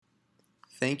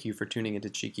Thank you for tuning into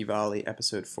Cheeky Volley,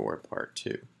 Episode 4, Part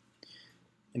 2.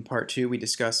 In Part 2, we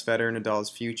discuss Federer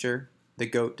Nadal's future, the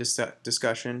GOAT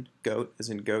discussion, GOAT as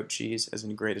in goat cheese, as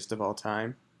in greatest of all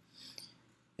time.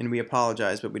 And we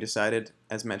apologize, but we decided,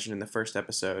 as mentioned in the first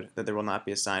episode, that there will not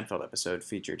be a Seinfeld episode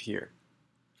featured here.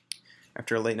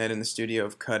 After a late night in the studio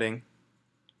of cutting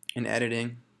and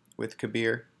editing with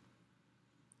Kabir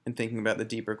and thinking about the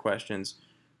deeper questions,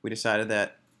 we decided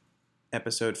that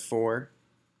Episode 4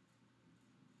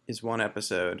 is one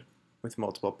episode with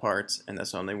multiple parts and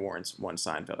thus only warrants one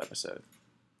Seinfeld episode.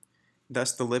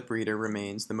 Thus, the lip reader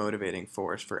remains the motivating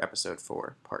force for Episode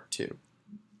 4, Part 2.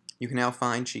 You can now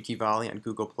find Cheeky Volley on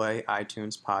Google Play,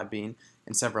 iTunes, Podbean,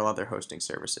 and several other hosting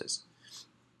services.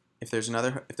 If there's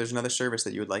another service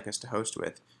that you would like us to host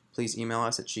with, please email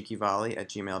us at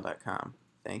cheekyvolley@gmail.com.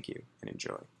 Thank you, and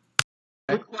enjoy.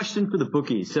 Quick question for the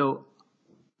bookies. So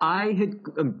I had,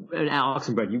 and Alex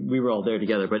and Brett, we were all there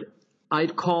together, but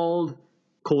I'd called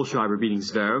Kohlschreiber beating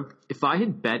Zverev. If I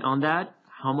had bet on that,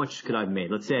 how much could I have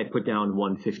made? Let's say I put down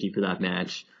 $150 for that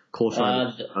match.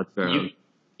 Kohlschreiber Zverev.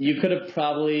 You could have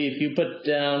probably, if you put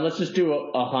down, let's just do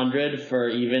 100 for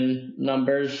even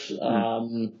numbers. I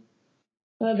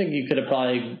think you could have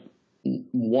probably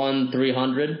won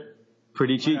 300.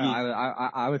 Pretty cheeky.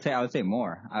 I would say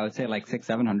more. I would say like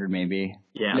 600-700 maybe.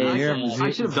 Yeah,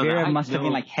 I should have done that. Must have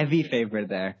been like heavy favorite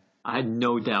there. I had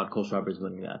no doubt Kohlschreiber's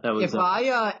winning that. That was if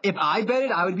I bet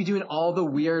it, I would be doing all the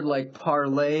weird like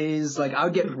parlays. Like I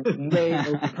would get way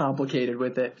complicated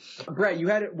with it. Brett, you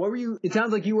had it. What were you? It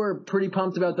sounds like you were pretty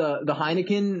pumped about the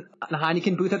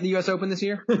Heineken booth at the U.S. Open this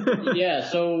year. Yeah.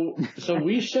 So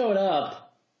we showed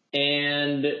up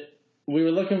and we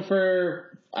were looking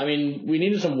for. I mean, we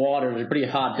needed some water. It was a pretty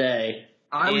hot day.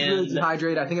 I was really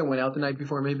dehydrated. I think I went out the night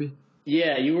before, maybe.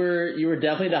 Yeah, you were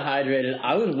definitely dehydrated.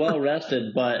 I was well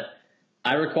rested, but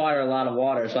I require a lot of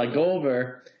water. So I go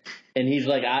over, and he's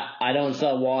like, I don't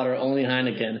sell water, only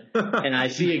Heineken. And I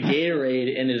see a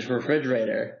Gatorade in his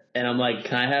refrigerator, and I'm like,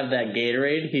 can I have that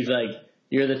Gatorade? He's like,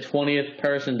 you're the 20th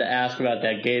person to ask about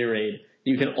that Gatorade.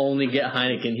 You can only get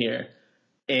Heineken here.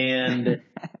 And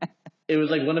it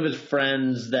was like one of his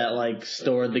friends that like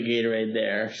stored the Gatorade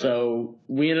there. So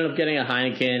we ended up getting a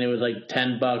Heineken. It was like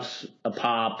 $10 a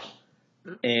pop.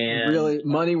 And really,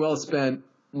 money well spent.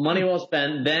 Money well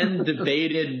spent. Then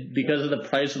debated, because of the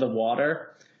price of the water,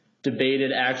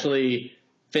 actually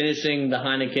finishing the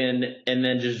Heineken and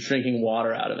then just drinking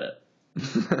water out of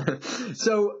it.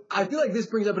 So I feel like this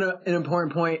brings up an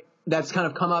important point that's kind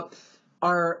of come up.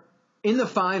 In the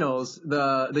finals,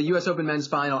 the U.S. Open men's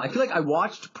final, I feel like I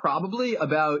watched probably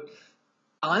about,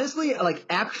 honestly, like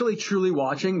actually truly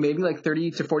watching maybe like 30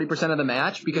 to 40% of the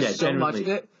match because so much of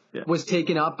it was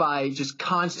taken up by just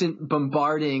constant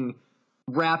bombarding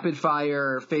rapid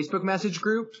fire Facebook message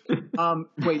group.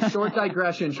 Short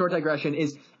digression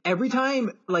is every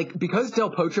time, like, because Del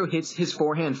Potro hits his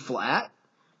forehand flat,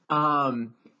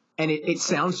 and it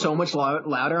sounds so much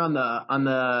louder on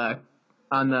the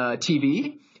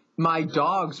TV. My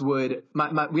dogs would,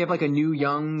 we have like a new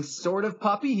young sort of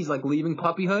puppy. He's like leaving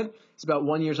puppyhood. He's about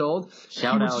 1 year old.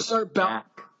 Shout out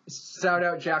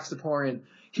Jack Saporian.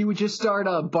 He would just start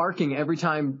barking every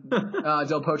time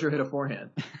Del Potro hit a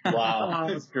forehand. Wow.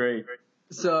 That's great.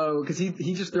 So, because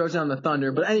he just throws down the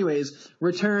thunder. But anyways,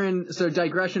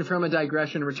 digression from a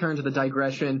digression, return to the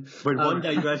digression. But one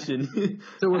digression.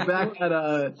 So we're back at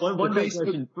one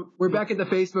Facebook. We're back at the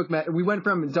Facebook. We went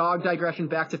from dog digression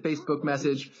back to Facebook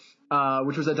message,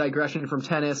 which was a digression from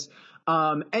tennis.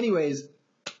 Anyways,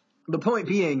 the point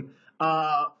being,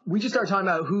 we just started talking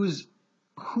about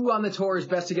who on the tour is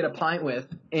best to get a pint with,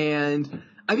 and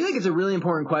I feel like it's a really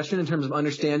important question in terms of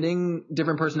understanding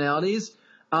different personalities.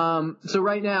 So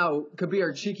right now,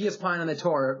 Kabir, cheekiest pint on the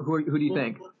tour. Who do you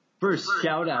think? First,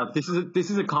 shout out. This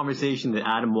is a conversation that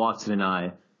Adam Watson and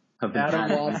I have been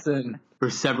having for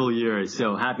several years.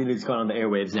 So happy that he's gone on the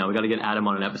airwaves now. We got to get Adam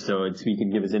on an episode so he can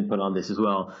give his input on this as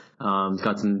well. He's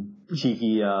got some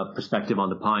cheeky perspective on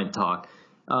the pint talk.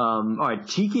 All right,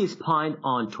 cheekiest pint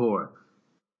on tour.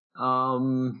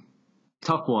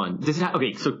 Tough one.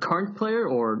 So current player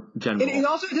or general? It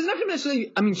doesn't have to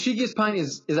necessarily. I mean, cheekiest pint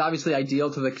is obviously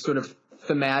ideal to the sort of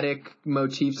thematic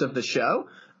motifs of the show,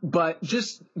 but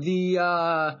just the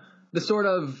sort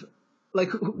of like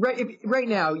right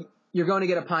now you're going to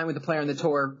get a pint with a player on the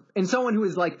tour and someone who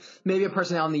is like maybe a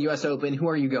personality in the U.S. Open. Who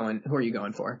are you going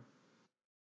for?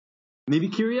 Maybe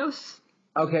Kyrgios.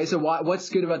 Okay, so what's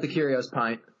good about the Kyrgios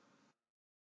pint?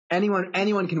 Anyone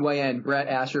can weigh in. Brett,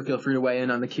 Asher, feel free to weigh in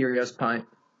on the Kyrgios pint.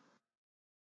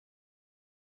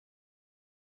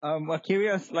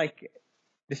 Kyrgios, like,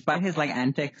 despite his like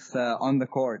antics on the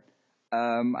court,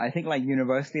 I think like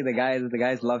universally the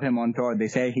guys love him on tour. They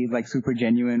say he's like super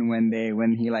genuine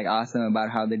when he like asks them about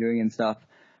how they're doing and stuff.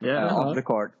 Off the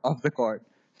court.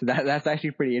 So that's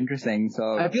actually pretty interesting.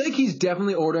 So I feel like he's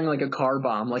definitely ordering like a car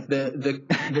bomb, like the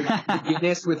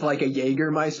Guinness with like a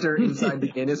Jägermeister inside the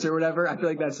Guinness or whatever. I feel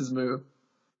like that's his move.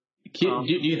 Do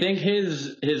you think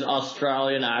his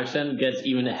Australian accent gets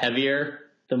even heavier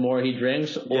the more he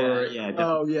drinks? Or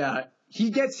oh yeah,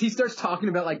 he starts talking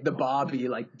about like the Bobby,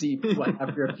 like deep, like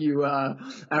after a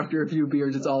few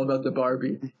beers, it's all about the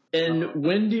Barbie. And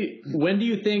when do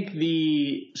you think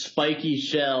the spiky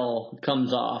shell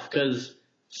comes off? Because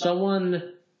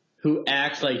someone who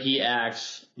acts like he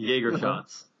acts, Jaeger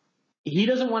shots. He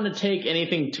doesn't want to take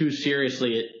anything too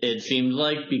seriously. It seems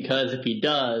like, because if he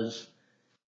does,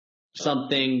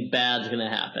 something bad's gonna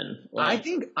happen. Like,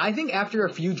 I think after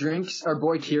a few drinks, our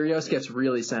boy Kyrgios gets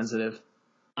really sensitive.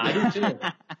 I do too.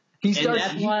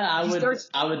 That's why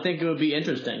I would think it would be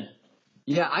interesting.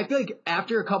 Yeah, I feel like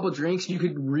after a couple drinks, you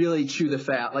could really chew the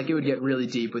fat. Like, it would get really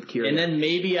deep with Kyrgios. And then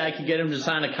maybe I could get him to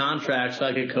sign a contract so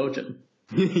I could coach him.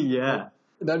 Yeah.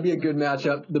 That'd be a good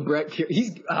matchup. The Brett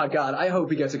Kyrgios. Oh, God, I hope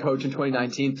he gets a coach in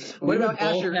 2019. What about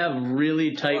Asher? Have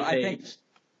really tight face.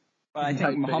 I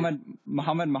think Mohamed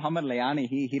Layani,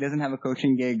 he doesn't have a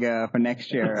coaching gig for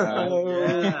next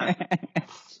year.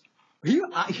 He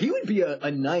would be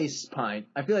a nice pint.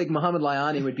 I feel like Mohamed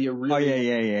Layani would be a really... Oh,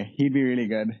 yeah. He'd be really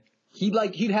good.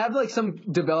 He'd have like some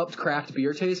developed craft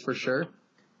beer taste for sure.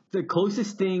 The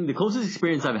closest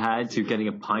experience I've had to getting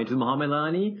a pint with Mohamed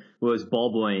Layani was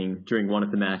ball boying during one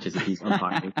of the matches that he's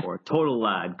umpiring for. Total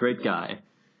lad, great guy.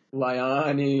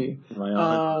 Layani.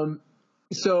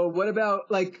 So what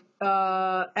about like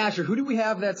Asher? Who do we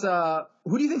have that's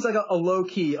who do you think's like a low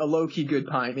key good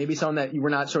pint? Maybe someone that you were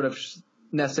not sort of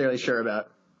necessarily sure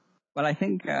about. Well, I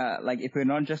think like if we're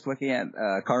not just looking at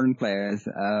current players,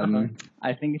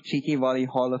 I think Cheeky Volley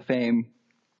Hall of Fame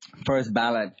first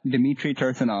ballot, Dmitry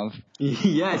Tursunov.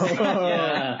 Yes.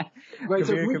 Yeah. Right,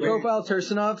 so we profile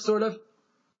Tursunov, sort of?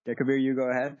 Yeah, Kabir, you go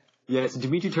ahead. Yes,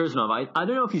 Dmitry Tursunov. I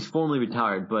don't know if he's formally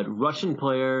retired, but Russian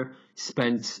player,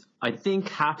 spent, I think,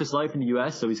 half his life in the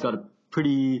U.S., so he's got a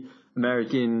pretty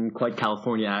American, quite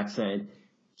California accent.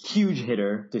 Huge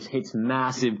hitter, just hits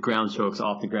massive ground strokes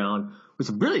off the ground. Was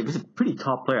a pretty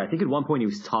top player. I think at one point he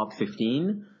was top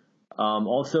 15.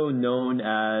 Also known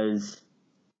as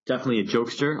definitely a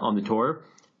jokester on the tour.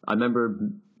 I remember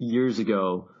years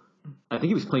ago, I think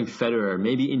he was playing Federer,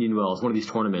 maybe Indian Wells, one of these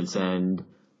tournaments, and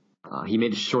he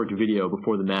made a short video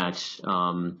before the match,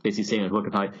 basically saying,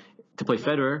 look, to play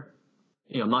Federer,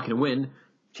 I'm not going to win.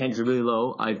 Chances are really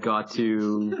low. I've got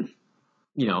to,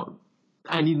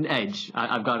 I need an edge.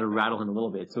 I've got to rattle him a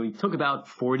little bit. So he took about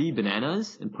 40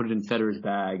 bananas and put it in Federer's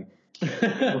bag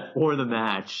before the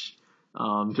match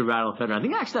to rattle Federer. I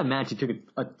think actually that match he took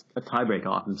a tiebreak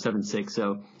off him, 7-6.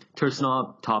 So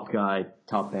Tursunov, top guy,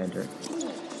 top banter.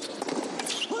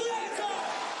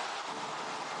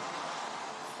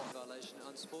 Violation,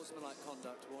 unsportsmanlike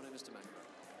conduct, warning, Mr. McEnroe.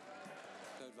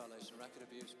 Code violation, racket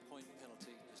abuse, point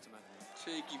penalty, Mr. McEnroe.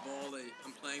 Cheeky volley,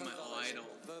 I'm playing my idol.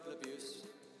 Verbal abuse,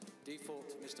 default,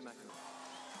 Mr. McEnroe.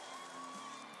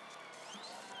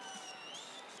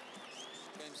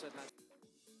 Game, set, match.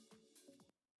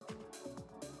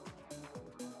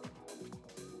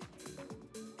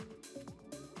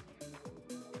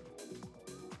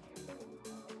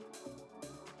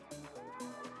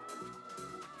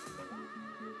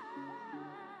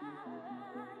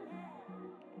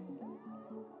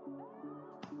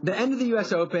 The end of the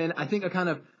U.S. Open, I think a kind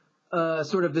of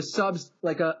sort of the subs,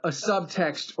 like a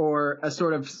subtext or a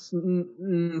sort of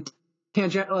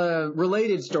tangent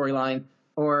related storyline,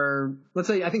 or let's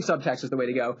say I think subtext is the way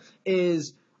to go,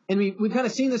 is, and we've kind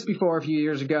of seen this before a few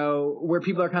years ago, where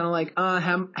people are kind of like,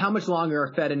 how much longer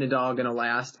are Fed and Nadal going to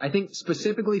last? I think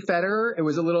specifically Federer, it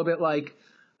was a little bit like,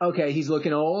 okay, he's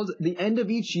looking old. The end of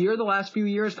each year, the last few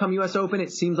years, come U.S. Open,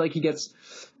 it seems like he gets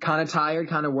kind of tired,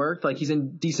 kind of worked. Like he's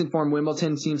in decent form.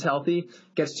 Wimbledon seems healthy.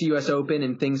 Gets to U.S. Open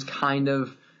and things kind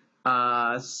of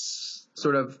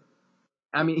sort of.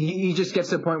 I mean, he just gets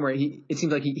to the point where it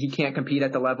seems like he can't compete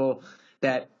at the level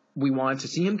that we want to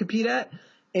see him compete at.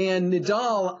 And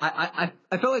Nadal, I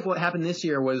felt like what happened this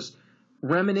year was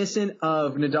reminiscent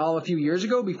of Nadal a few years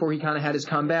ago before he kind of had his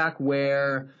comeback,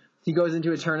 where he goes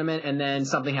into a tournament and then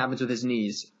something happens with his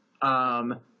knees.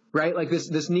 Right? Like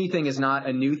this knee thing is not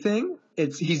a new thing.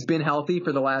 He's been healthy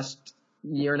for the last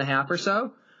year and a half or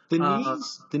so. The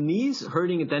knees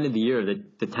hurting at the end of the year,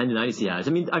 the tendinitis he has.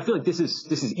 I mean, I feel like this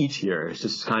is each year. It's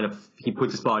just kind of, he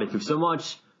puts his body through so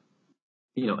much,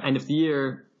 end of the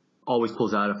year, always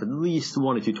pulls out of at least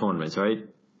 1 or 2 tournaments, right?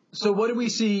 So what do we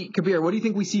see, Kabir? What do you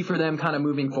think we see for them kind of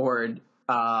moving forward?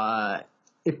 It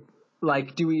sounded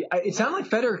like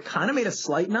Federer kind of made a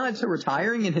slight nod to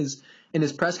retiring in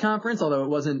his press conference, although it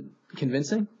wasn't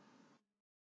convincing.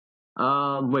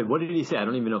 Wait, what did he say? I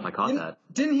don't even know if I caught that.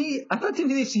 Didn't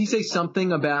he say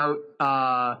something about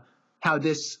how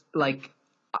this, like,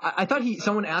 I thought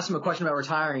someone asked him a question about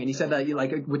retiring, and he said that,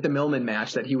 like, with the Millman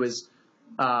match that he was,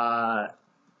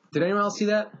 did anyone else see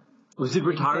that? Was it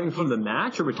retiring from the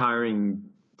match or retiring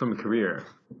from a career?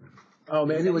 Oh,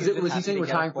 maybe was he saying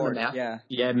retiring from the match?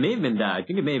 Yeah, it may have been that. I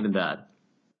think it may have been that.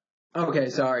 Okay,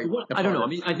 sorry. I don't know. I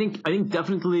mean, I think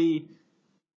definitely,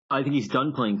 I think he's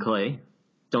done playing clay.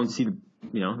 Don't see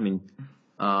not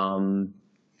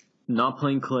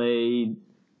playing clay.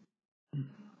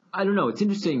 I don't know. It's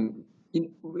interesting.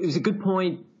 It was a good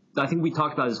point. I think we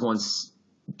talked about this once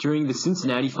during the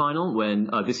Cincinnati final when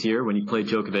this year when he played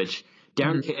Djokovic.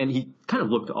 Darren, and he kind of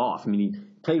looked off. I mean, he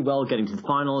played well getting to the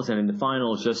finals, and in the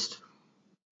finals, just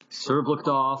serve looked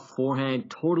off, forehand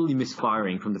totally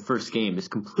misfiring from the first game,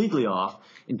 just completely off.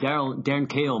 And Darren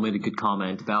Cahill made a good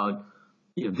comment about,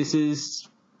 this is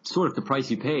sort of the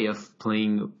price you pay of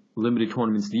playing limited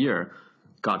tournaments of the year.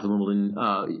 Got to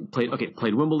Wimbledon,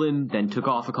 played Wimbledon, then took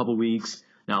off a couple weeks,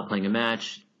 now playing a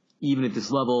match. Even at this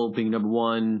level, being number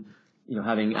one,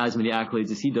 having as many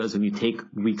accolades as he does, when you take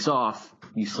weeks off,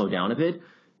 you slow down a bit.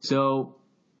 So,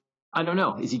 I don't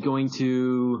know. Is he going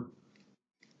to...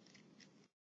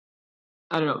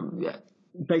 I don't know.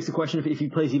 Begs the question, if he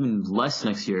plays even less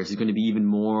next year, is it going to be even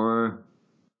more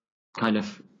kind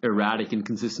of erratic,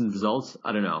 inconsistent results?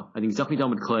 I don't know. I think he's definitely done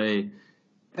with clay.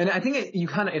 And I think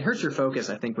it hurts your focus,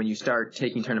 I think, when you start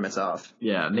taking tournaments off.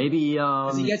 Yeah, maybe...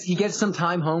 he gets some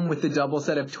time home with the double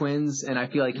set of twins, and I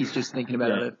feel like he's just thinking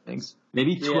about other things.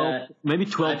 Maybe 12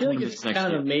 I feel like it's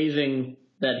kind of amazing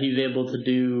that he's able to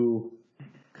do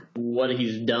what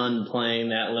he's done playing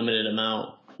that limited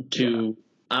amount to...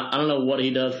 I don't know what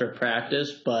he does for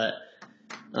practice, but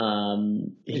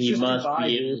he must Dubai.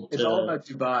 be able to... It's all about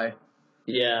Dubai.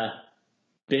 Yeah.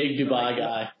 Big Dubai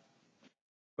guy.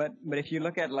 But if you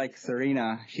look at, like,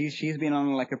 Serena, she's been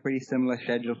on, like, a pretty similar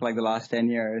schedule for, like, the last 10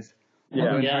 years.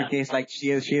 Yeah. In her case, like, she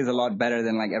is a lot better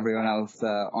than, like, everyone else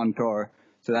on tour.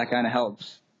 So that kind of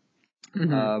helps.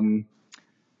 Mm-hmm.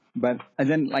 But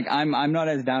then, like, I'm not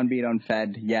as downbeat on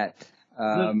Fed yet.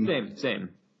 Same.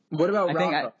 What about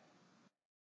Rafa?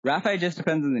 Rafa just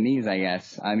depends on the knees, I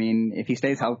guess. I mean, if he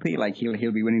stays healthy, like, he'll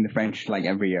be winning the French, like,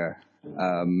 every year.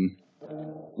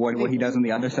 What he does on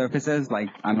the other surfaces, like,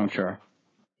 I'm not sure.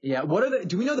 Yeah,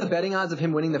 do we know the betting odds of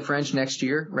him winning the French next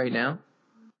year right now?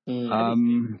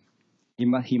 He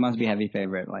must be heavy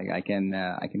favorite. Like, I can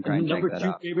try and check that out. Number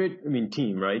 2 favorite, I mean,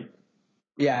 team, right?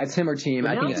 Yeah, it's him or team.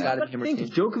 I think it's got to be him or team.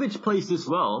 If Djokovic plays this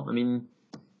well, I mean,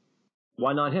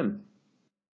 why not him?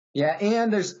 Yeah,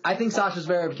 and I think Sasha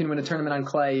Zverev can win a tournament on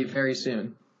clay very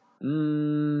soon.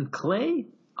 Clay?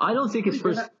 I don't think his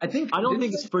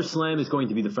first slam is going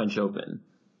to be the French Open.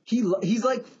 He's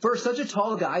like, for such a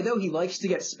tall guy though, he likes to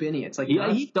get spinny. It's like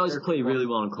he does play really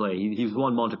well on clay. He's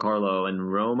won Monte Carlo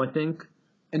and Rome, I think.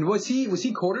 And was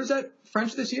he quarters at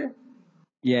French this year?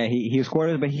 Yeah, he was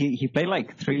quarters, but he played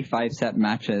like 3 5-set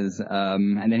matches,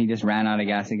 and then he just ran out of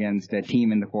gas against a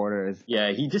team in the quarters.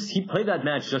 Yeah, he played that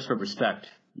match just for respect.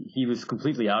 He was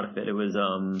completely out of it. It was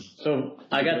So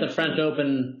I got the French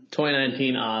Open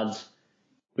 2019 odds.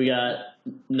 We got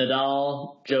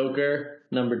Nadal, Joker,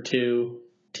 number 2,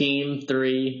 team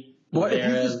 3. What if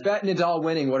you just bet Nadal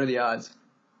winning? What are the odds?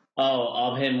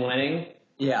 Oh, of him winning?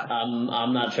 Yeah.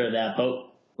 I'm not sure of that, but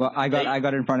well, I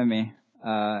got it in front of me.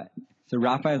 So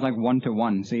Rafa is like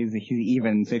 1-1, so he's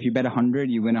even. So if you bet 100,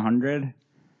 you win 100.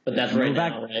 But that's right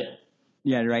now, right?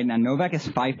 Yeah, right now Novak is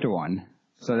 5-1.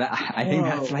 So that I think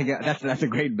that's like that's a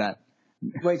great bet.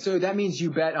 Wait, so that means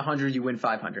you bet 100, you win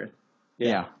 500.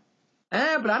 Yeah.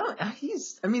 But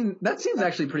that seems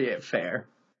actually pretty fair.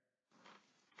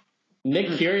 Nick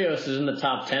Kyrgios is in the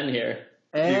top 10 here.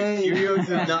 Hey, Kyrgios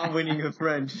is not winning a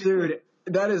French. Dude,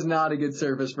 that is not a good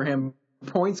surface for him.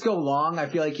 Points go long. I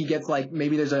feel like he gets like,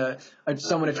 maybe there's a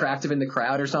someone attractive in the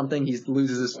crowd or something. He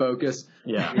loses his focus.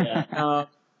 Yeah.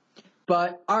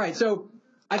 But all right, so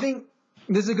I think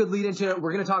this is a good lead into it.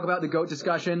 We're going to talk about the GOAT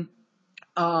discussion.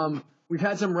 We've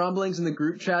had some rumblings in the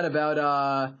group chat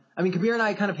about, Kabir and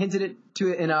I kind of hinted it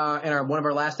in one of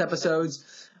our last episodes.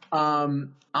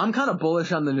 I'm kind of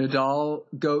bullish on the Nadal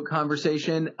GOAT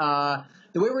conversation. The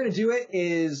way we're going to do it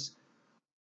is,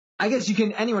 I guess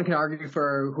anyone can argue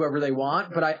for whoever they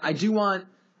want, but I do want,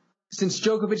 since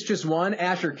Djokovic just won,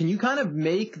 Asher, can you kind of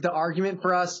make the argument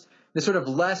for us sort of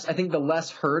less, I think the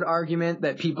less heard argument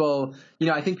that people,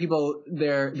 I think people,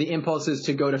 the impulse is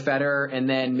to go to Federer and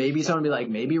then maybe someone will be like,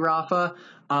 maybe Rafa.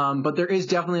 But there is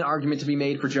definitely an argument to be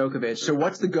made for Djokovic. So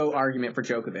what's the GOAT argument for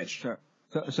Djokovic? Sure.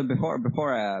 So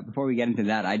before we get into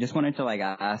that, I just wanted to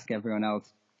ask everyone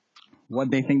else what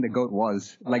they think the GOAT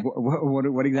was. Like,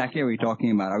 what exactly are we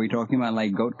talking about? Are we talking about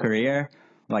GOAT career?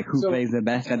 Like who plays the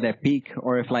best at their peak?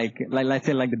 Or if let's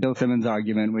say the Bill Simmons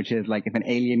argument, which is if an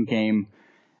alien came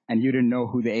and you didn't know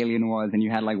who the alien was and you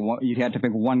had you had to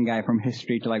pick one guy from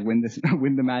history to win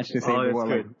the match to save the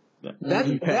world.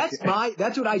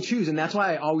 That's what I choose, and that's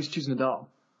why I always choose Nadal.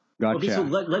 Gotcha. Okay, so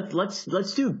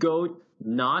let's do GOAT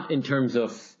not in terms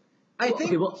of. I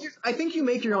think you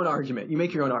make your own argument.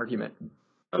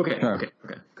 Okay. Okay.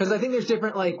 Because I think there's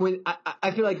different, when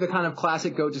I feel like the kind of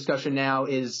classic GOAT discussion now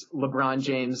is LeBron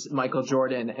James, Michael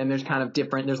Jordan, and there's kind of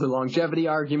different. There's the longevity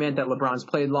argument that LeBron's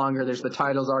played longer. There's the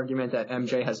titles argument that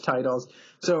MJ has titles.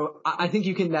 So I think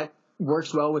that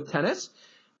works well with tennis.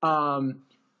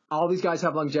 All these guys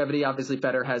have longevity. Obviously,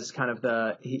 Federer has kind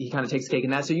of he kind of takes cake in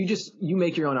that. So you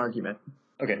make your own argument.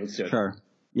 Okay, let's do it. Sure.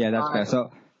 Yeah, that's fair.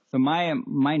 So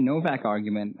my Novak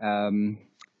argument,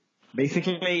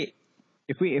 basically.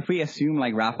 If we assume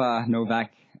Rafa,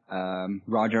 Novak,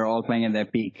 Roger all playing at their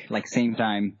peak, same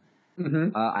time,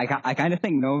 I kind of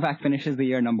think Novak finishes the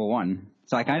year number 1.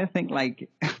 So I kind of think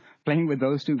playing with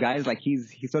those two guys,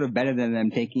 he's sort of better than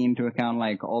them, taking into account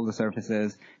all the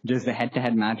surfaces, just the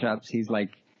head-to-head matchups.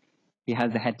 He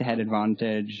has the head-to-head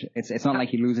advantage. It's not like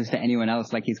he loses to anyone else.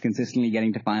 He's consistently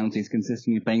getting to finals. He's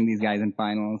consistently playing these guys in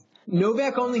finals.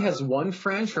 Novak only has one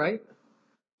French, right?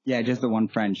 Yeah, just the one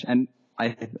French. And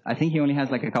I think he only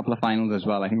has a couple of finals as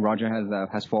well. I think Roger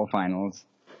has 4 finals.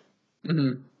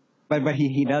 Mm-hmm. But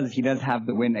he does have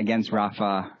the win against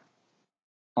Rafa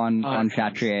on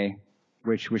Chatrier,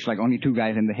 which only 2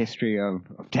 guys in the history of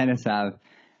tennis have.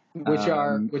 Which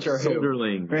are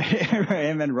Soderling.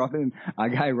 Him and Robin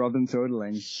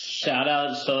Soderling. Shout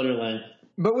out Soderling.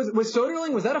 But was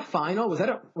Soderling, was that a final?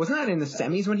 Wasn't that in the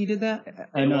semis when he did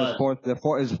that? No, it was the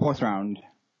fourth round.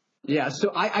 Yeah,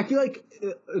 so I feel like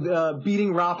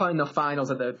beating Rafa in the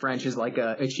finals at the French is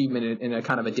a achievement in a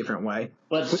kind of a different way.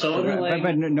 But Soderling...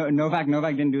 But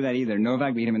Novak didn't do that either.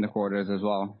 Novak beat him in the quarters as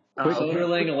well.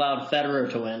 Soderling allowed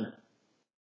Federer to win.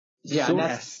 Yeah,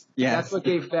 that's what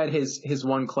gave Fed his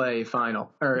one clay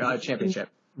final, or championship.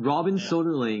 Robin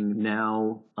Soderling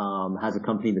now has a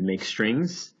company that makes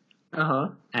strings.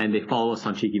 And they follow us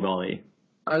on Cheeky Volley.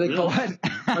 Are they called?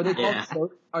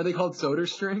 Are they called Soder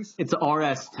strings? It's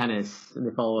RS Tennis, and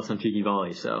they follow us on Cheeky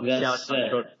Volley. So that's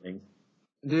sick.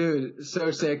 Dude,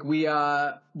 so sick.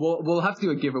 We'll have to do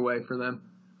a giveaway for them.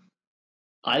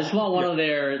 I just want one of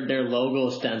their logo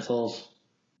stencils.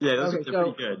 Yeah, those are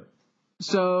pretty good.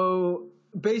 So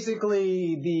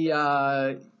basically,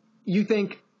 you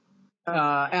think,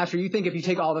 Asher, if you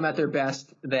take all of them at their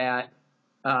best, that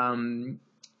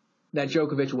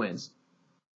Djokovic wins.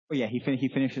 Oh yeah, he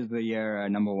finishes the year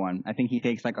number 1. I think he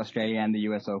takes Australia and the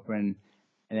U.S. Open,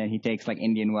 and then he takes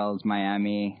Indian Wells,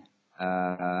 Miami,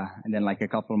 and then a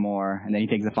couple more, and then he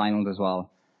takes the finals as well.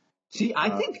 See, I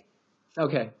think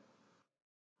okay.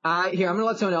 Here, I'm gonna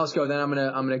let someone else go. Then I'm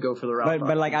gonna go for the route.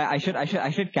 But I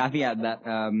should caveat that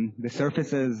the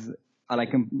surfaces are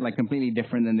completely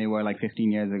different than they were 15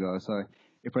 years ago. So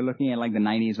if we're looking at the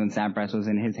 90s when Sampras was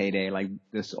in his heyday,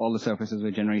 all the surfaces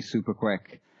were generally super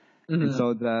quick. Mm-hmm. And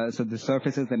so the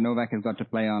surfaces that Novak has got to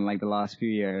play on the last few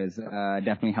years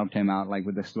definitely helped him out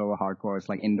with the slower hard courts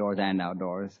indoors and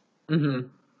outdoors. Mm-hmm.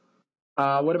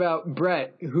 What about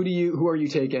Brett? Who are you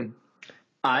taking?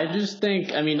 I just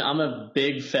think, I'm a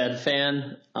big Fed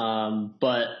fan,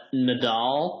 but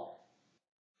Nadal,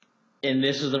 and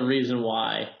this is the reason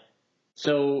why.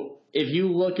 So if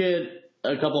you look at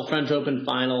a couple French Open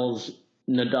finals,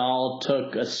 Nadal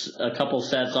took a couple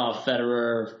sets off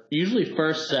Federer, usually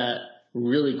first set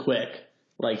really quick,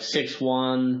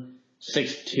 6-1,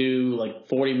 6-2,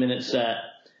 40-minute set.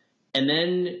 And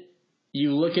then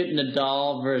you look at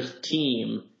Nadal versus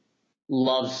Thiem,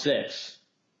 love 6.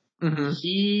 Mm-hmm.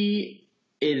 He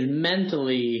is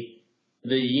mentally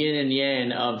the yin and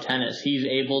yang of tennis. He's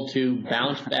able to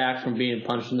bounce back from being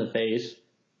punched in the face,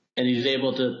 and he's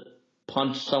able to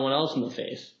punch someone else in the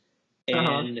face.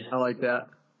 And I like that.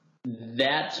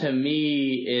 That to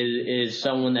me is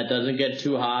someone that doesn't get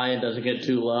too high and doesn't get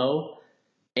too low,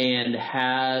 and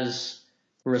has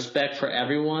respect for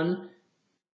everyone,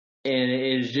 and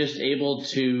is just able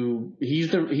to.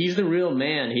 He's the real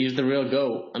man. He's the real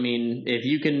GOAT. If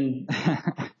you can,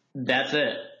 that's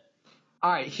it.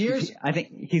 All right, I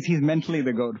think he's mentally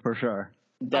the GOAT for sure.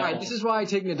 Definitely. All right, this is why I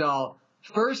take Nadal.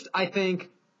 First, I think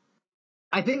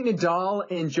I think Nadal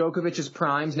and Djokovic's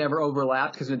primes never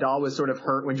overlapped because Nadal was sort of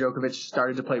hurt when Djokovic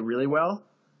started to play really well.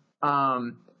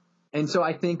 And so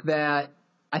I think Nadal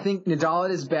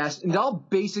at his best, Nadal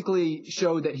basically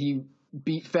showed that he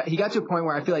got to a point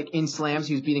where I feel like in slams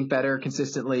he was beating Federer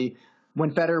consistently.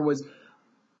 When Federer was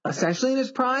essentially in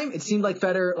his prime, it seemed like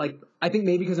Federer, I think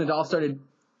maybe because Nadal started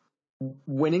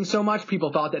winning so much,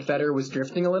 people thought that Federer was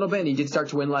drifting a little bit, and he did start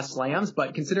to win less slams.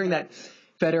 But considering that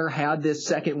Federer had this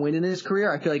second win in his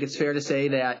career, I feel like it's fair to say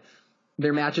that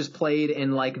their matches played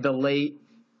in the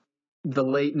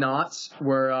late knots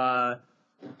were, I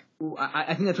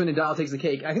think that's when Nadal takes the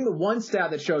cake. I think the one stat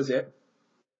that shows it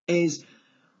is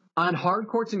on hard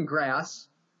courts and grass,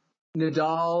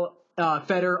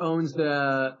 Federer owns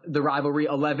the rivalry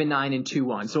 11-9 and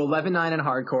 2-1. So 11-9 on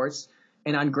hard courts,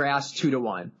 and on grass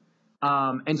 2-1.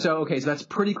 And so that's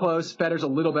pretty close. Federer's a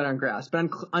little better on grass, but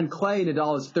on clay,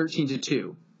 Nadal is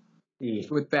 13-2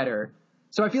 with Federer.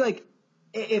 So I feel like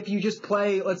if you just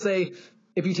play, let's say,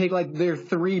 if you take their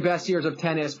 3 best years of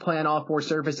tennis, play on all 4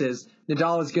 surfaces,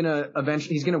 Nadal is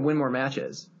he's gonna win more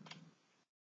matches.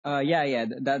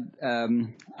 That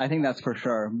I think that's for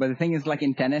sure. But the thing is,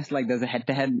 in tennis, does a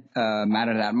head-to-head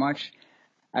matter that much?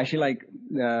 Actually,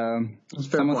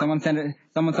 someone sent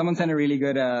a really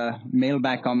good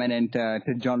mailback comment into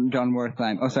John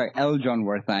Wertheim. Oh, sorry, L. John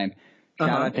Wertheim. Shout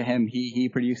out to him. He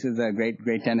produces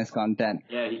great tennis content.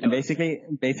 Yeah, he does.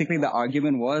 And basically the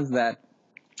argument was that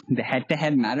the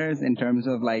head-to-head matters in terms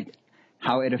of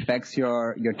how it affects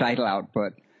your title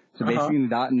output. So basically,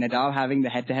 Nadal having the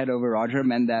head-to-head over Roger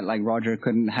meant that Roger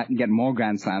couldn't get more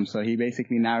Grand Slams. So he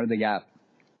basically narrowed the gap.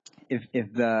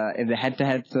 If the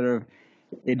head-to-head sort of,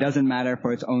 it doesn't matter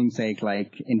for its own sake,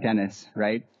 in tennis,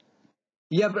 right?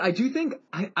 Yeah, but I do think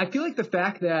I feel like the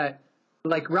fact that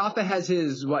Rafa has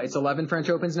his it's 11 French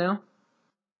Opens now.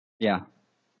 Yeah.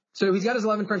 So he's got his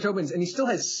 11 French Opens, and he still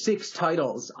has 6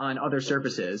 titles on other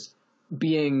surfaces,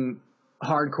 being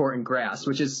hard court and grass,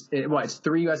 which is it's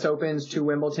 3 U.S. Opens, 2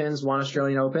 Wimbledons, 1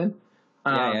 Australian Open.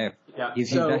 Yeah.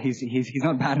 He's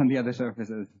not bad on the other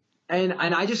surfaces. And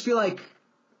I just feel like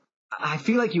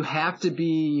you have to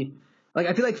be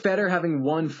I feel like Federer having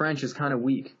 1 French is kind of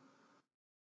weak.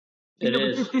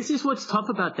 This is what's tough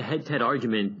about the head-to-head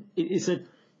argument is that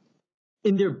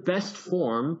in their best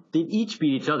form, they each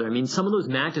beat each other. I mean, some of those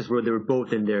matches where they were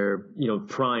both in their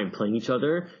prime playing each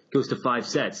other goes to 5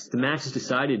 sets. The match is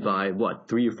decided by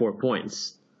 3 or 4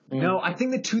 points. No, I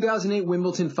think the 2008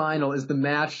 Wimbledon final is the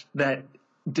match that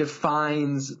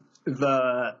defines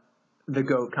the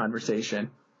GOAT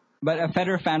conversation. But a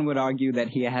Federer fan would argue that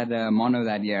he had mono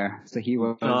that year, so he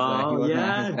was not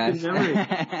his best.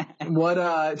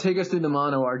 What? Take us through the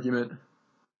mono argument.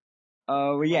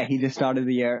 He just started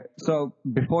the year. So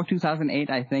before 2008,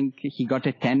 I think he got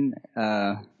to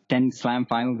 10 slam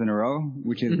finals in a row,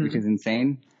 which is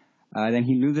insane. Then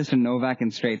he loses to Novak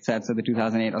in straight sets at the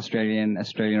 2008 Australian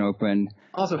Open.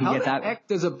 Also, how the heck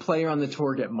does a player on the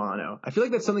tour get mono? I feel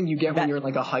like that's something you get when you're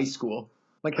in a high school.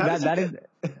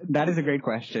 That is a great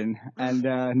question, and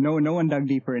no one dug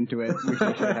deeper into it, which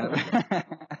they should have.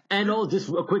 And just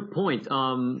a quick point,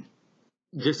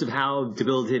 just of how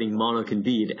debilitating mono can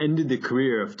be. It ended the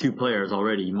career of 2 players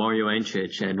already, Mario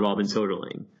Andrich and Robin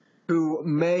Soderling, who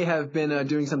may have been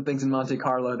doing some things in Monte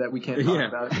Carlo that we can't talk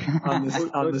about on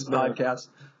this podcast.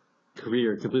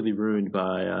 Career completely ruined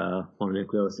by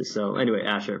mononucleosis. So anyway,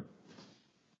 Asher.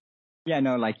 Yeah,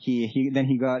 no, he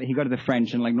got to the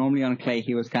French, and normally on clay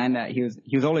he was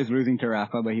always losing to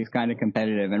Rafa, but he's kind of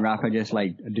competitive, and Rafa just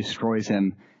destroys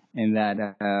him in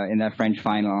that French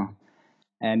final,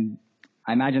 and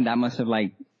I imagine that must have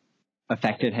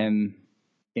affected him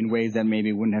in ways that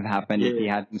maybe wouldn't have happened if he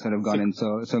hadn't sort of gotten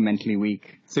so mentally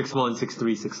weak. 6-1,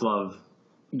 6-3, 6-love.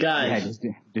 Guys, yeah, just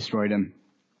destroyed him.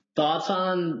 Thoughts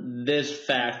on this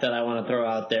fact that I want to throw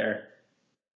out there?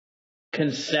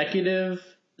 Consecutive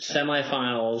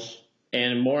semifinals,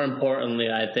 and more importantly,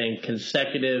 I think,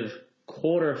 consecutive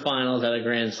quarterfinals at a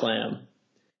Grand Slam.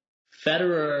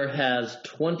 Federer has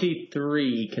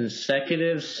 23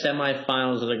 consecutive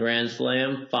semifinals at a Grand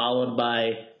Slam, followed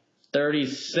by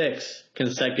 36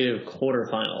 consecutive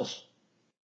quarterfinals.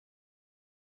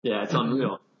 Yeah, it's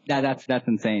unreal. That's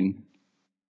insane.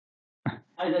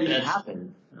 How did that even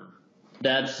happen?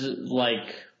 That's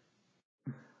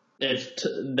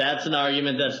that's an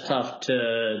argument that's tough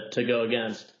to go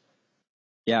against.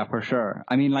 Yeah, for sure.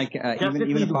 I mean, definitely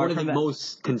even apart one of from the that,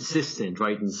 most consistent,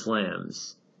 right, in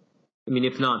slams. I mean,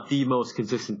 if not the most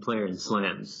consistent player in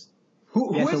slams.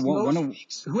 Who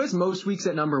has most weeks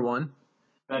at number 1?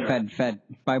 Fed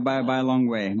by a long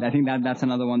way. I think that's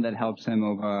another one that helps him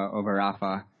over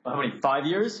Rafa. How many? 5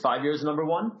 years? 5 years number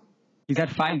 1? He's had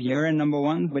 5 year in number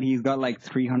one, but he's got like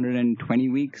 320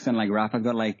 weeks, and like Rafa's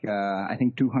got like I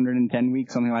think 210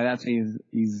 weeks, something like that. So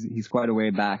he's quite a way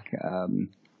back.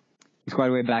 He's quite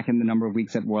a way back in the number of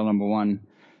weeks at world number one.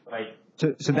 Right.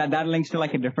 So that links to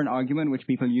like a different argument which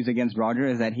people use against Roger,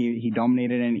 is that he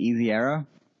dominated an easy era.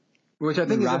 Which I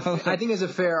think is a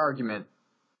fair argument.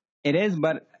 It is,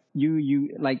 but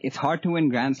you like, it's hard to win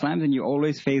Grand Slams, and you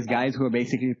always face guys who are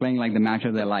basically playing like the match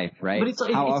of their life, right? But it's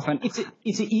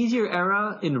an easier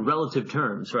era in relative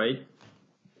terms, right?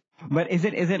 But is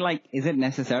it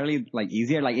necessarily like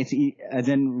easier? Like as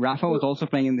in Rafa was also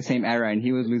playing in the same era, and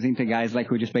he was losing to guys like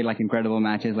who just played like incredible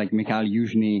matches, like Mikhail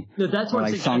Yuzhny, no, that's or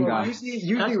like Tsonga.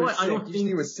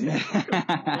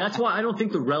 That's why I don't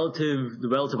think the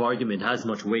relative argument has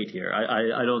much weight here.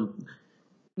 I don't.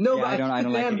 No, yeah, but I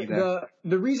don't like it either.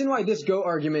 The reason why this GOAT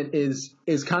argument is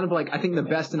kind of like, I think the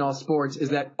best in all sports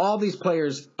is that all these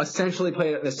players essentially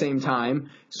played at the same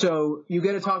time. So you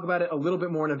get to talk about it a little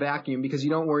bit more in a vacuum, because you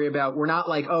don't worry about, we're not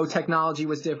like, oh, technology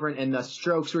was different and the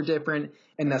strokes were different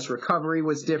and thus recovery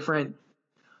was different.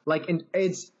 Like, and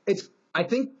I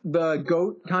think the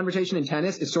GOAT conversation in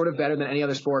tennis is sort of better than any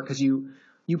other sport, because you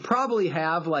probably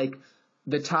have like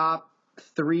the top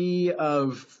 3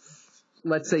 of,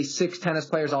 let's say, 6 tennis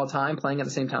players all time playing at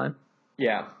the same time.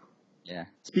 Yeah.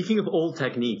 Speaking of old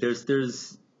technique,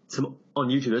 there's some on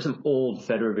YouTube. There's some old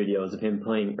Federer videos of him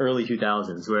playing early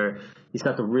 2000s where he's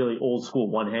got the really old school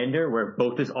one-hander where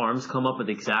both his arms come up at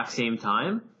the exact same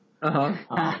time.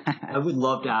 I would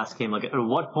love to ask him, like, at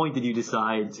what point did you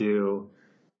decide to,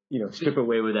 strip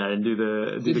away with that and do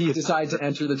the? Did he decide to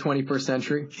enter the 21st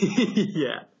century?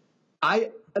 Yeah.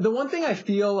 The one thing I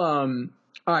feel.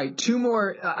 All right, 2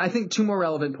 more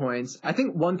relevant points. I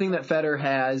think one thing that Federer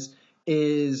has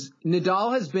is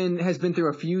Nadal has been through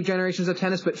a few generations of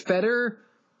tennis, but Federer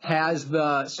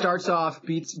starts off,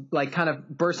 beats, like, kind of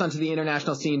bursts onto the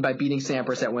international scene by beating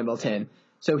Sampras at Wimbledon.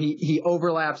 So he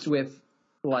overlaps with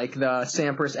like the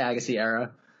Sampras Agassi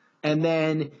era. And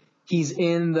then he's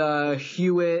in the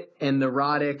Hewitt and the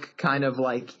Roddick kind of,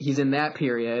 like, he's in that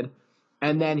period.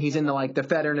 And then he's in the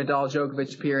Federer, Nadal,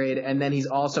 Djokovic period, and then he's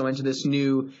also into this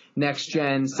new next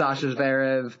gen Sasha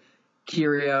Zverev,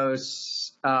 Kyrgios,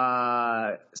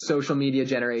 social media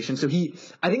generation. So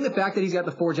I think the fact that he's got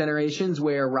the 4 generations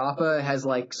where Rafa has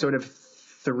like sort of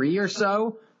 3 or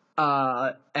so,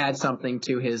 adds something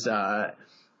to his I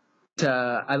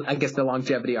guess the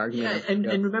longevity argument. Yeah,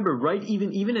 and remember, right?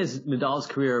 Even as Nadal's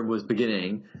career was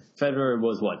beginning, Federer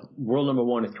was world number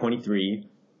 1 at 23.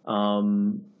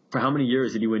 For how many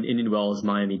years did he win Indian Wells,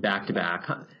 Miami, back-to-back?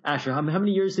 Asher, how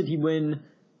many years did he win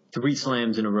 3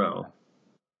 slams in a row?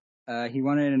 He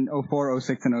won it in 04,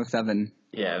 06, and 07.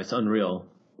 Yeah, it's unreal.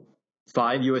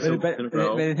 5 U.S. Opens in a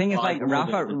row. But the thing is, like,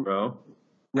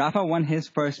 Rafa won his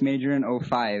first major in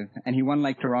 05, and he won,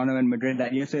 like, Toronto and Madrid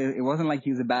that year, so it wasn't like he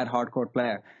was a bad hardcourt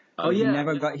player. Oh, yeah.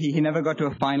 He never got to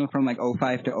a final from, like,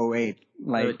 05 to 08,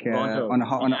 like, on a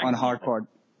hardcourt.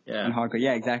 Yeah. On hardcourt.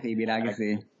 Yeah, exactly. He beat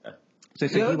Agassi. So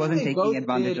he wasn't taking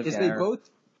advantage of the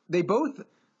They both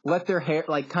let their hair,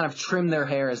 like, kind of trim their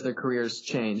hair as their careers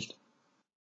changed.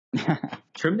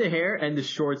 Trim the hair, and the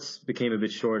shorts became a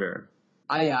bit shorter.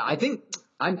 I think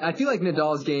I feel like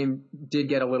Nadal's game did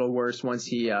get a little worse once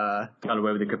he got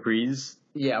away with the capris.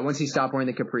 Yeah, once he stopped wearing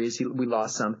the capris, we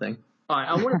lost something. All right,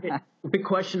 I want to a big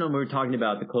question on when we were talking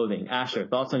about the clothing. Asher,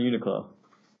 thoughts on Uniqlo?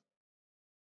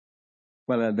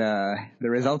 Well, the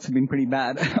results have been pretty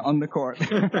bad on the court.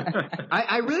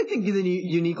 I really think the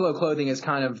Uniqlo clothing is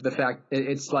kind of the fact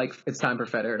it's like it's time for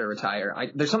Federer to retire.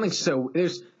 There's something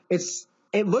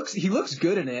he looks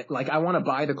good in it. Like, I want to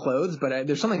buy the clothes, but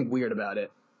there's something weird about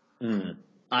it.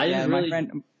 I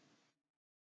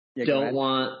don't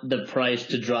want the price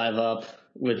to drive up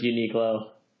with Uniqlo.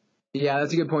 Yeah,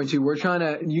 that's a good point too.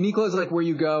 Uniqlo is like where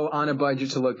you go on a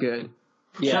budget to look good.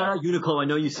 Yeah. Shout out Uniqlo. I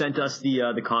know you sent us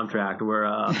the contract. We're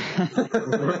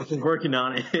working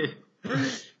on it.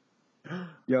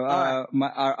 Yo,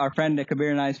 our friend Kabir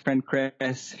and I's friend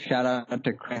Chris. Shout out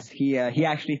to Chris. He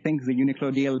actually thinks the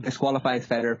Uniqlo deal disqualifies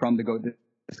Federer from the GOAT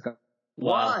discussion.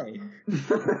 Why?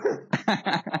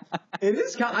 It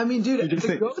is. I mean, dude,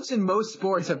 the GOATs in most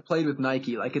sports have played with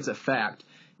Nike. Like, it's a fact.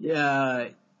 Yeah.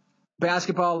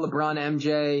 Basketball, LeBron,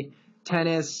 MJ.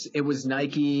 Tennis, it was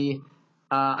Nike.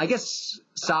 I guess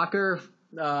soccer,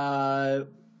 there's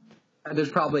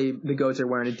probably the GOATs are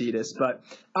wearing Adidas, but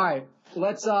all right,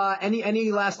 let's,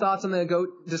 any last thoughts on the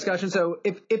GOAT discussion? So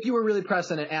if you were really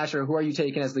pressing it, Asher, who are you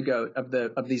taking as the GOAT of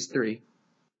these 3?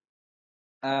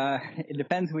 It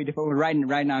depends who we defer.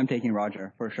 Right now I'm taking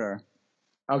Roger for sure.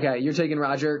 Okay. You're taking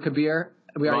Roger. Kabir,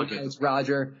 We already know it's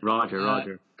Roger.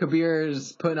 Roger.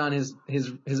 Kabir's putting on his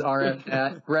RF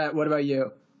hat. Brett, what about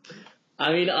you?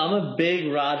 I mean, I'm a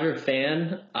big Roger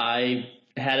fan. I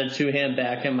had a two-hand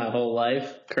backhand my whole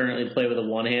life. Currently play with a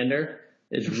one-hander.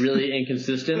 It's really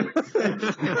inconsistent.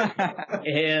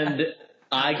 And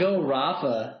I go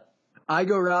Rafa. I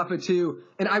go Rafa too.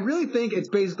 And I really think it's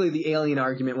basically the alien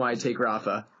argument why I take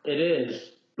Rafa. It is.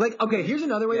 Like, okay, here's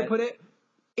another way to put it.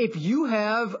 If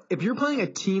you're playing a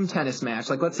team tennis match,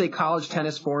 like let's say college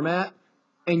tennis format,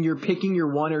 and you're picking your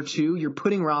 1 or 2, you're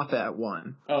putting Rafa at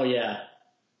 1. Oh, yeah.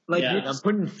 Like, I'm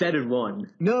putting Fed at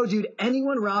 1. No, dude,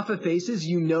 anyone Rafa faces,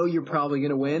 you know you're probably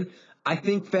going to win. I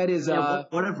think Fed is...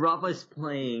 what if Rafa's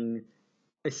playing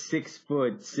a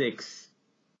 6'6"?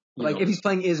 If he's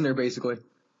playing Isner, basically.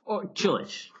 Or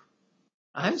Cilic.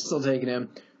 I'm still taking him.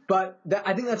 But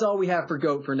I think that's all we have for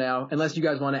GOAT for now, unless you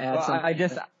guys want to add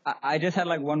something. I just had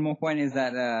like one more point is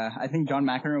that I think John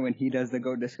McEnroe, when he does the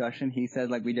GOAT discussion, he says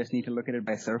like we just need to look at it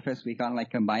by surface. We can't like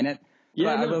combine it.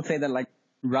 Yeah, I will say that like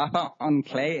Rafa on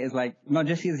clay is like not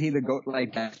just is he the GOAT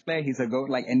like tennis player, he's a GOAT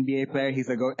like NBA player, he's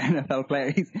a GOAT NFL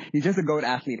player. He's just a GOAT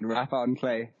athlete. Rafa on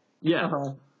clay. Yeah,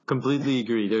 completely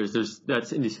agree.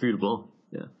 That's indisputable.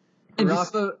 Yeah.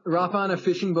 Rafa on a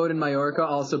fishing boat in Mallorca,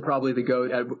 also probably the GOAT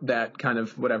at that kind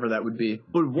of whatever that would be.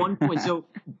 But one point, so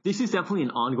this is definitely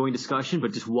an ongoing discussion,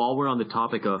 but just while we're on the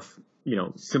topic of,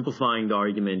 simplifying the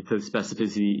argument to the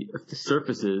specificity of the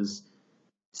surfaces.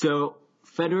 So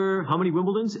Federer, how many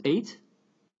Wimbledons? 8?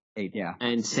 8, yeah.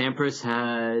 And Sampras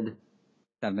had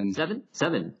 7.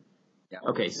 7. Yeah.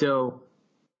 Okay, so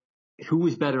who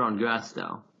was better on grass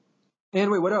though?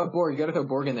 And wait, what about Borg? You got to throw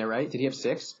Borg in there, right? Did he have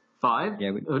 6? 5?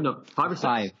 Yeah. 5 or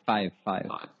 6? 5.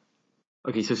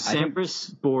 Okay, so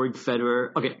Sampras, Borg,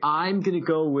 Federer. Okay, I'm going to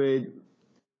go with...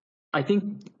 I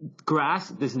think grass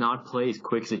does not play as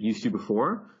quick as it used to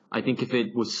before. I think if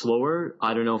it was slower,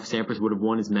 I don't know if Sampras would have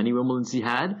won as many Wimbledons as he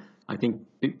had. I think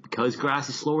because grass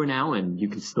is slower now and you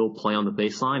can still play on the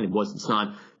baseline, it's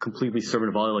not completely serve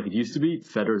and volley like it used to be.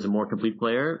 Federer is a more complete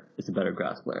player. It's a better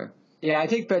grass player. Yeah, I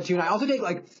take Fed too. And I also take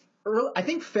I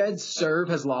think Fed's serve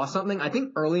has lost something. I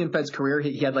think early in Fed's career,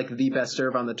 he had the best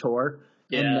serve on the tour.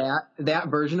 Yeah. And that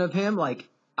version of him,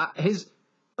 his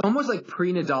almost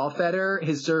pre-Nadal Federer,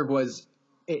 his serve was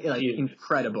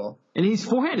incredible. And his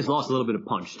forehand has lost a little bit of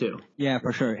punch too. Yeah,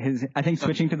 for sure. I think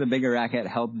switching to the bigger racket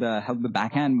helped the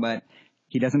backhand, but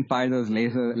he doesn't fire those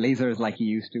lasers like he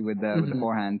used to with the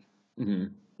forehand.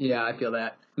 Mm-hmm. Yeah, I feel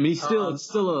that. I mean, it's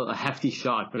still a hefty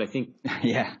shot, but I think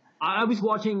yeah. I was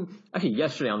watching, actually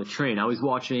yesterday on the train, I was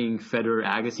watching Federer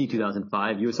Agassi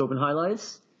 2005 US Open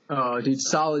highlights. Oh, dude,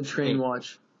 solid train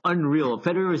watch. Unreal.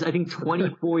 Federer was, I think,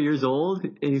 24 years old.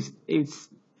 It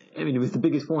was the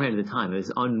biggest forehand at the time. It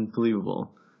was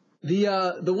unbelievable.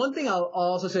 The one thing I'll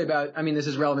also say about, this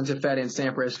is relevant to Fed and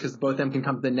Sampras because both of them can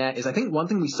come to the net, is I think one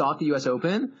thing we saw at the US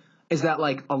Open is that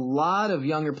a lot of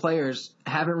younger players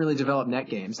haven't really developed net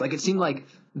games. It seemed like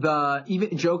even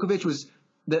Djokovic was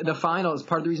the finals.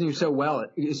 Part of the reason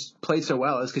he was played so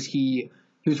well is because he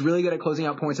was really good at closing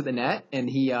out points at the net, and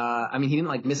he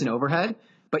didn't miss an overhead.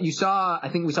 But we saw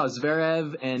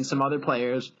Zverev and some other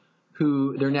players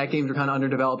who their net games were kind of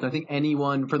underdeveloped. And I think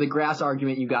anyone for the grass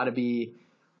argument, you got to be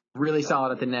really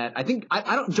solid at the net. I think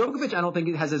Djokovic. I don't think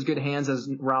it has as good hands as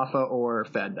Rafa or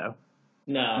Fed though.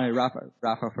 No,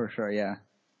 Rafa for sure. Yeah.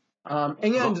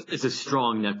 It's a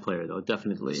strong net player though,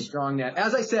 definitely. Strong net.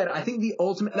 As I said, I think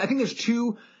there's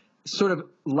two sort of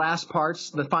last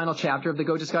parts, the final chapter of the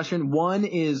GOAT discussion. One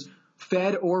is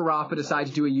Fed or Rafa decide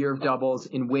to do a year of doubles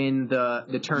and win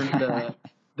the turn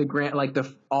the grant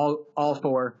all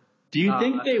 4. Do you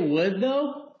think they would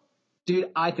though?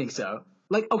 Dude, I think so.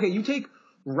 Okay, you take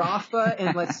Rafa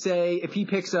and let's say if he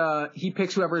picks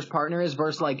whoever his partner is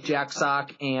versus Jack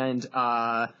Sock and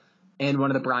one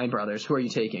of the Bryan brothers. Who are you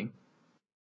taking?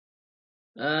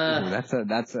 That's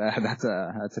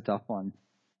a tough one.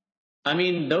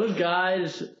 Those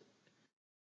guys.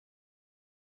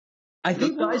 I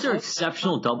think those guys are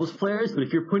exceptional doubles players, but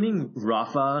if you're putting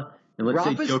Rafa and let's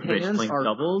say Djokovic playing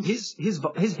doubles,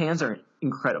 his hands are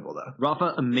incredible though.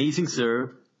 Rafa, amazing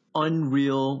serve,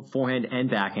 unreal forehand and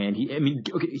backhand.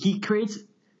 He creates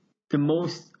the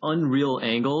most unreal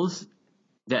angles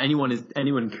that anyone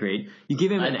can create. You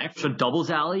give him an extra doubles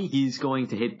alley, he's going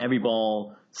to hit every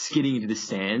ball skidding into the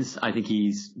stands. I think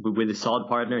he's with a solid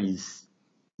partner. He's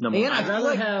number one.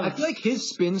 I feel like his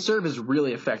spin serve is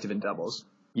really effective in doubles.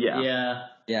 Yeah.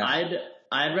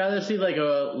 I'd rather see a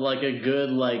good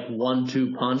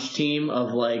 1-2 punch team of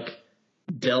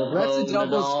Delpo. That's a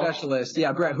doubles Nadal. Specialist.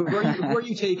 Yeah, Brett. Who are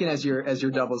you taking as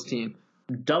your doubles team?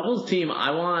 Doubles team.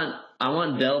 I want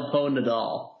Delpo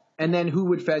Nadal. And then who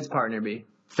would Fed's partner be?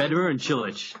 Federer and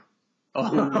Cilic.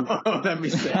 Oh, that'd be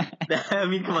sick. I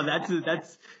mean, come on, that's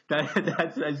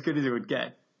as good as it would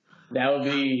get. That would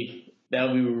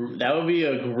be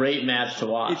a great match to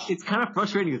watch. It's kind of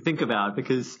frustrating to think about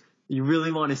because you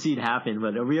really want to see it happen,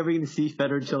 but are we ever going to see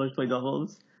Federer and Cilic play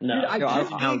doubles? No. Dude,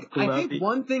 I think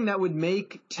one thing that would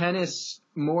make tennis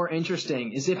more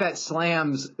interesting is if at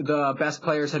slams the best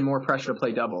players had more pressure to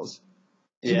play doubles.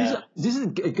 Yeah. This is a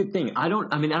good thing. I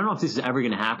don't know if this is ever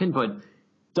going to happen, but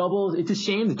doubles, it's a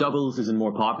shame the doubles isn't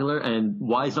more popular. And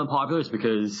why it's not popular is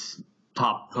because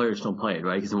top players don't play it,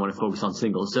 right? Because they want to focus on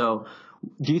singles. So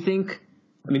do you think,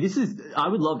 I mean, I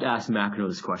would love to ask McEnroe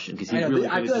this question because he's really good.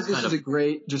 I feel like this is a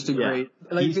great,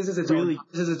 like this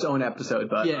is its own episode,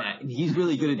 but yeah, he's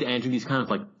really good at answering these kind of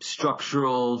like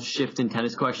structural shift in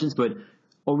tennis questions. But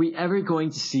are we ever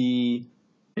going to see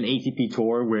an ATP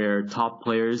tour where top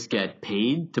players get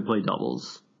paid to play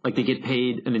doubles? Like they get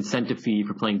paid an incentive fee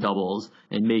for playing doubles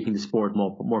and making the sport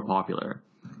more popular.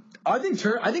 I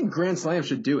think Grand Slam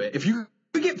should do it. If you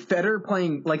could get Federer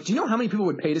playing, like, do you know how many people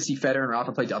would pay to see Federer and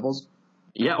Rafa play doubles?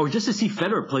 Yeah, or just to see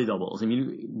Federer play doubles. I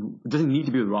mean, it doesn't need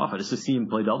to be with Rafa, just to see him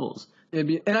play doubles.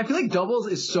 And I feel like doubles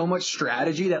is so much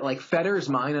strategy that, like, Federer's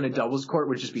mind on a doubles court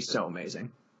would just be so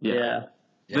amazing. Yeah.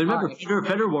 But remember,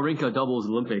 Federer Wawrinka doubles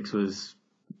Olympics was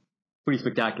pretty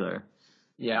spectacular.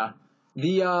 Yeah.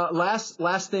 The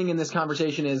last thing in this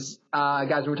conversation is, guys,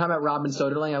 when we're talking about Robin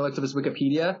Soderling, I looked up his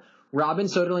Wikipedia. Robin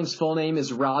Soderling's full name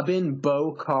is Robin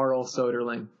Bo Carl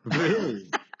Soderling. Really?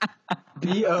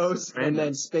 B-O and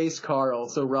then space Carl.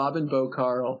 So Robin Bo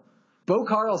Carl. Bo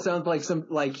Carl sounds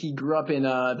like he grew up in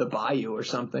the Bayou or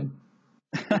something.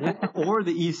 or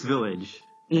the East Village.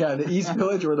 Yeah, the East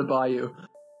Village or the Bayou.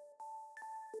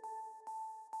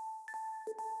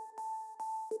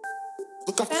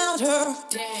 Look, I found her.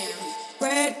 Damn.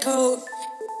 Red coat.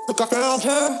 Look, I found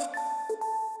her.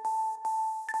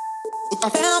 Look, I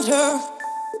found her.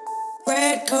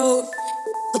 Red coat.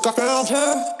 Look, I found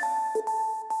her.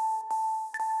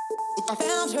 Look, I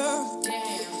found her.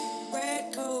 Damn.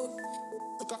 Red coat.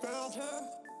 Look, I found her.